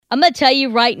I'm going to tell you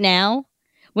right now,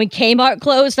 when Kmart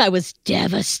closed, I was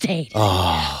devastated.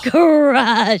 Oh.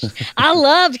 Crushed. I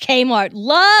loved Kmart.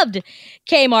 Loved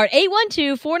Kmart.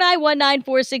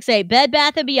 812-491-9468. Bed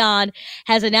Bath & Beyond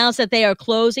has announced that they are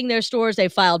closing their stores. They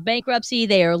filed bankruptcy.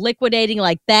 They are liquidating.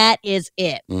 Like, that is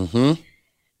it. Mm-hmm.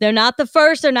 They're not the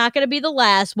first. They're not going to be the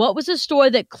last. What was a store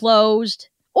that closed?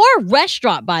 Or a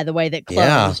restaurant, by the way, that closed?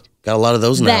 Yeah, got a lot of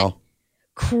those now.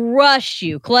 Crushed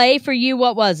you. Clay, for you,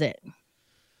 what was it?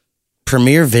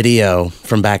 Premiere Video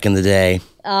from back in the day.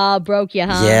 Broke you,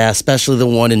 huh? Yeah, especially the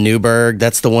one in Newburgh.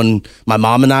 That's the one my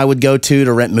mom and I would go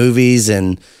to rent movies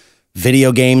and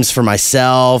video games for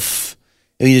myself.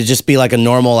 It would just be like a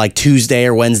normal like Tuesday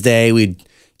or Wednesday. We'd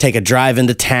take a drive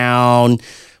into town.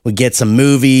 We'd get some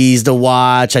movies to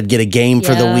watch. I'd get a game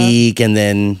for the week, and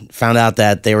then found out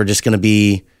that they were just going to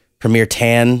be Premier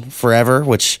Tan forever,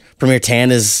 which Premier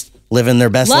Tan is living their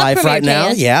best life Premier right now.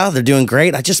 Tan. Yeah, they're doing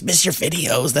great. I just miss your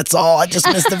videos. That's all. I just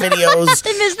miss the videos.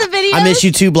 I miss the videos. I miss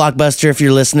you too, Blockbuster, if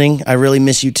you're listening. I really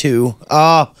miss you too.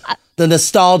 Oh, the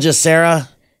nostalgia, Sarah.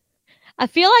 I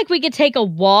feel like we could take a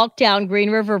walk down Green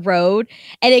River Road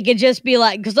and it could just be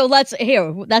like, so that's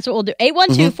what we'll do.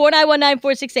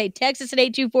 812-491-9468. Text us at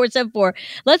 82474.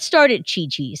 Let's start at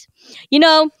Chi-Chi's. You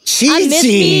know,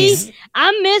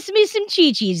 I miss me some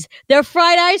Chi-Chi's. Their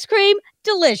fried ice cream,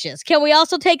 delicious. Can we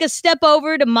also take a step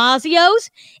over to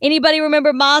Mazio's? Anybody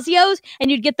remember Mazio's?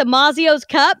 And you'd get the Mazio's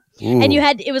cup. Ooh. And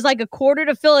it was like a quarter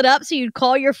to fill it up. So you'd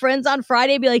call your friends on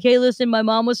Friday and be like, hey, listen, my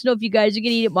mom wants to know if you guys are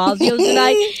going to eat at Mazio's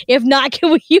tonight. If not,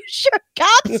 can we use your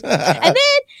cups? And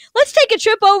then let's take a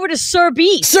trip over to Sir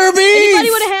Beef's. Sir Beef's! Anybody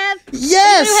want to have?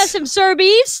 Yes! Anybody have some Sir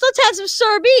Beef's? Let's have some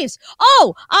Sir Beef's.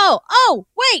 Oh,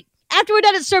 wait. After we're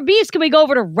done at Sir Beef's, can we go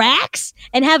over to Rax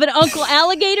and have an Uncle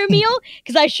Alligator meal?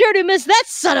 Because I sure do miss that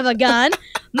son of a gun.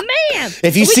 Man.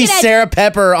 If you see Sarah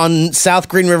Pepper on South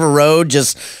Green River Road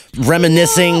just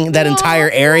reminiscing that entire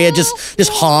area, just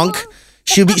honk.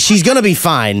 She's going to be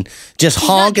fine. Just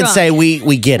honk and say,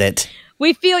 we get it.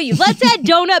 We feel you. Let's add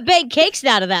donut baked cakes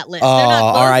now to that list. Oh,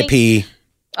 R.I.P.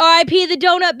 R.I.P. the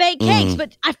donut baked cakes.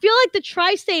 But I feel like the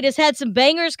Tri-State has had some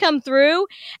bangers come through,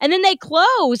 and then they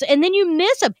close, and then you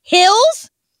miss them. Hills?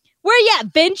 Where you at?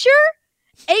 Venture?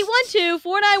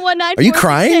 812-491-9468. Are you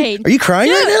crying? Are you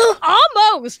crying right now?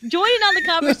 Almost. Joining on the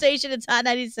conversation. It's Hot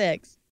 96.